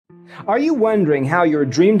Are you wondering how your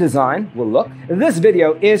dream design will look? This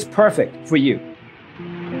video is perfect for you.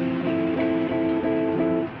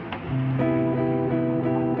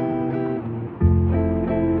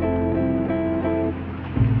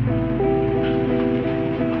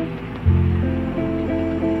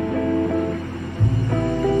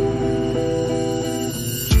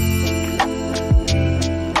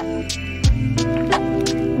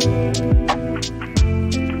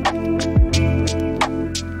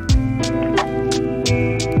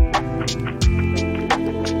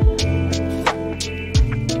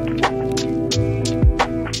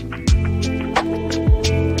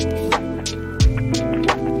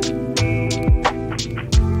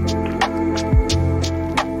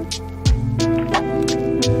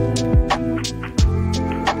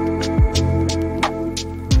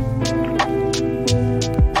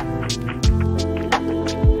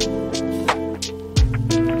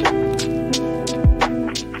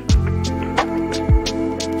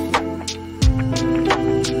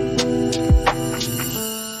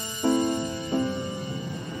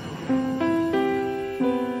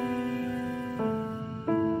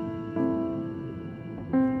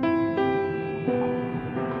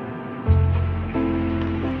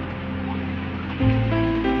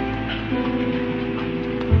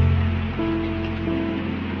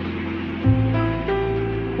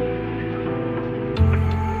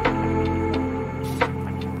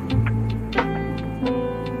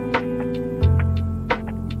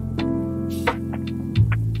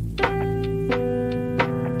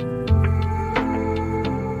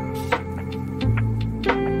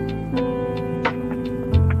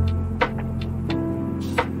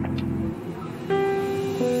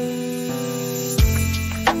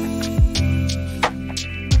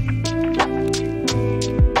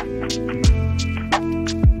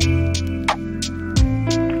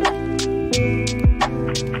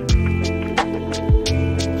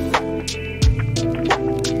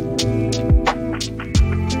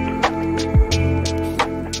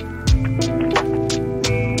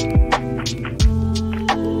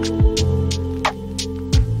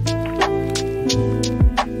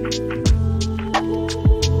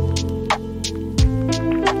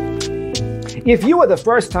 If you are the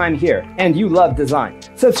first time here and you love design,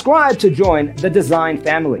 subscribe to join the design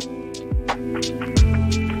family.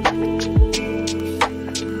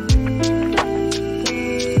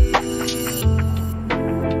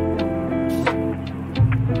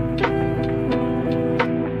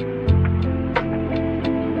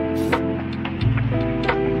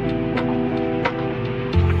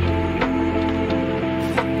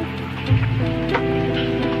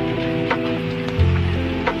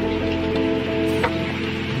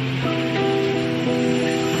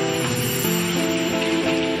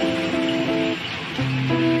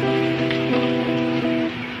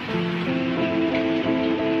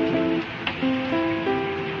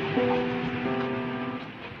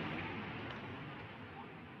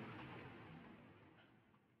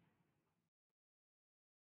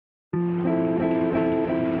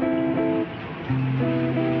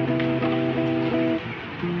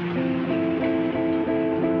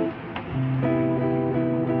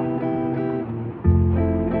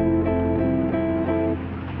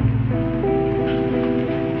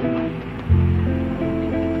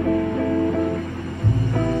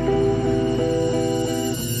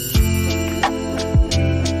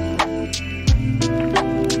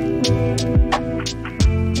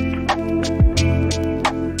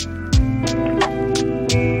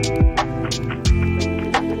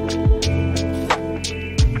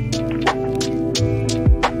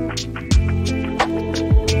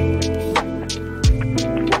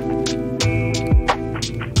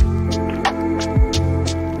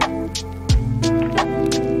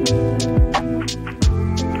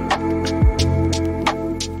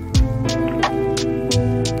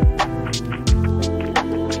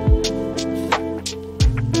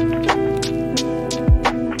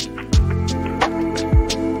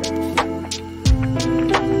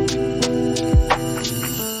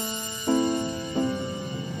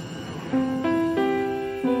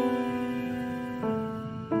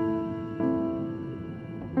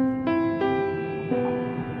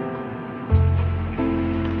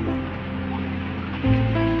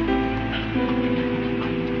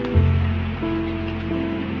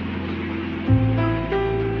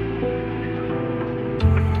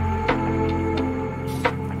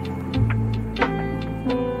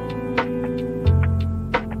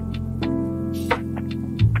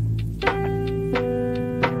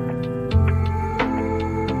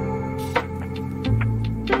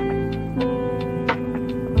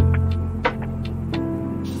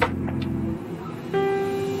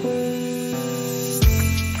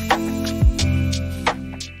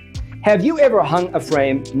 Have you ever hung a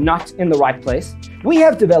frame not in the right place? We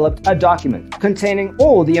have developed a document containing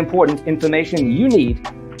all the important information you need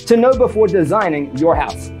to know before designing your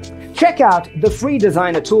house. Check out the free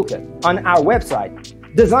designer toolkit on our website,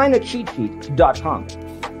 designercheatsheet.com.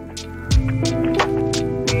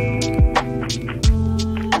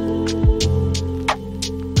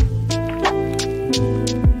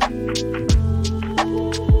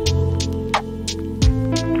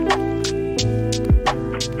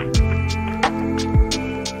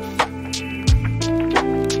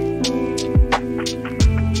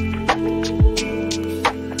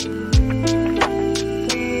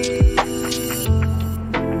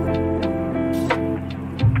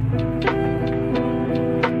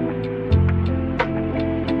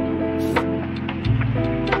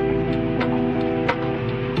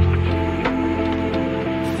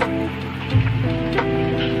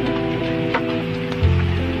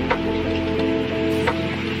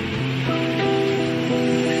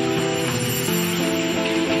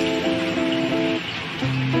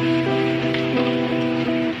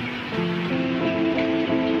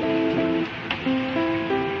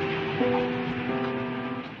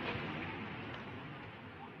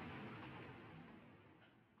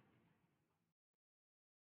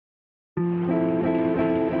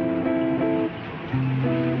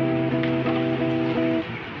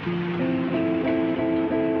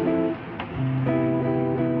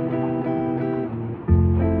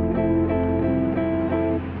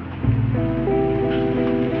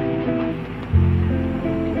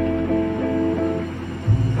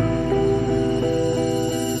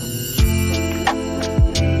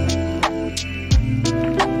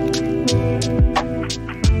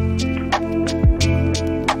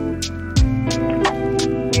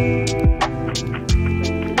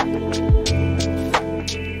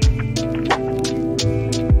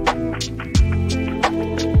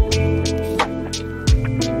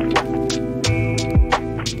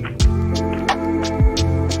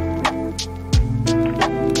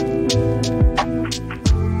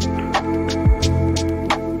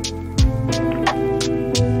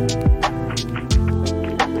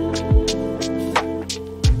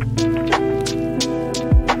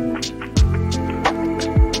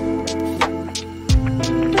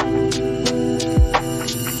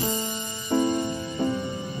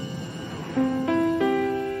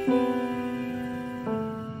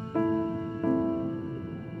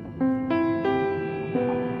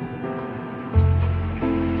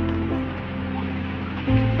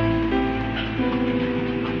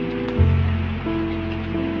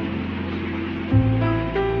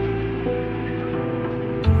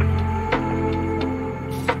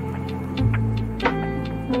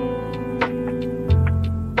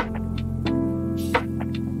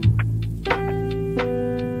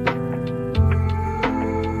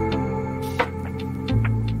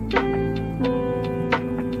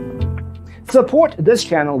 Support this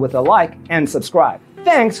channel with a like and subscribe.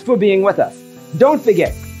 Thanks for being with us. Don't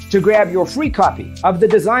forget to grab your free copy of the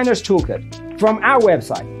Designer's Toolkit from our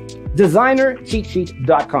website,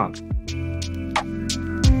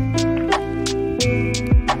 designercheatsheet.com.